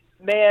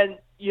Man,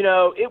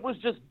 it was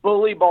just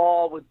bully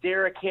ball with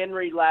Derrick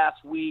Henry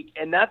last week,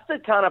 and that's the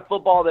kind of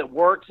football that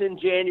works in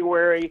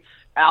January,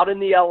 out in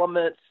the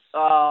elements,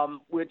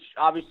 which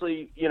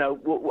obviously,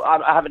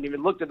 I haven't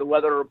even looked at the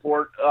weather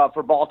report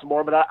for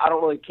Baltimore, but I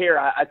don't really care.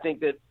 I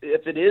think that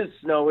if it is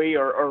snowy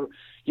or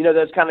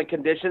those kind of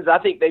conditions, I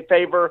think they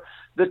favor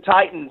the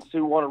Titans,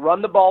 who want to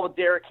run the ball with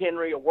Derrick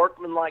Henry, a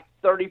workman-like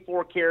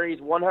 34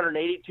 carries,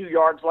 182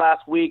 yards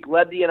last week,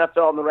 led the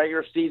NFL in the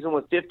regular season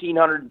with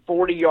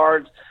 1,540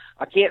 yards.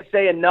 I can't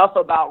say enough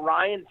about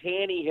Ryan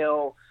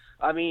Tannehill.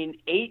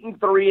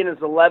 8-3 in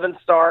his 11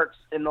 starts.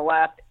 In the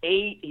last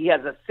 8, he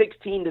has a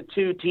 16-2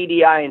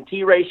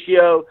 TDI&T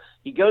ratio.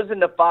 He goes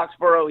into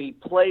Foxborough. He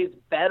plays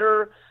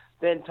better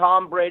than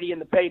Tom Brady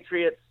and the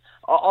Patriots,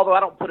 although I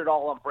don't put it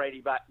all on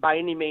Brady by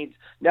any means.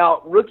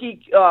 Now,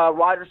 rookie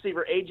wide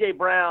receiver A.J.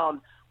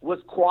 Brown was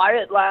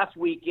quiet last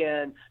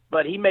weekend,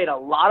 but he made a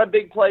lot of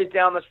big plays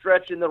down the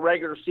stretch in the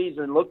regular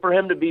season. Look for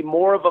him to be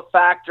more of a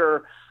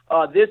factor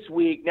this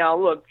week. Now,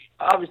 look,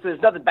 obviously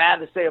there's nothing bad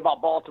to say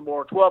about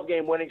Baltimore.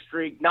 12-game winning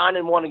streak,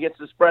 9-1 against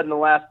the spread in the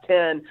last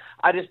 10.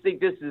 I just think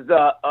this is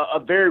a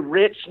very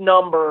rich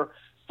number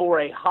for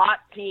a hot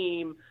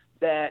team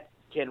that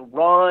can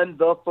run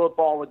the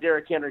football with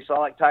Derrick Henry, so I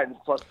like Titans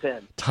plus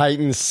 10.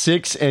 Titans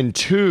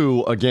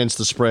 6-2 against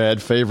the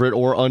spread, favorite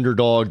or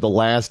underdog the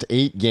last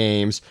 8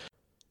 games.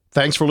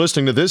 Thanks for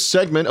listening to this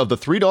segment of the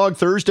Three Dog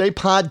Thursday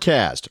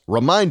podcast.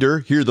 Reminder,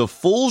 hear the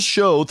full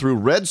show through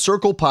Red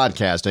Circle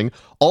Podcasting.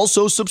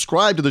 Also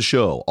subscribe to the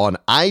show on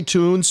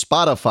iTunes,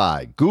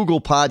 Spotify,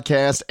 Google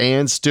Podcasts,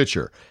 and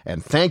Stitcher.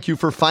 And thank you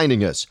for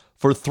finding us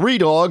for Three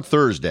Dog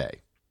Thursday.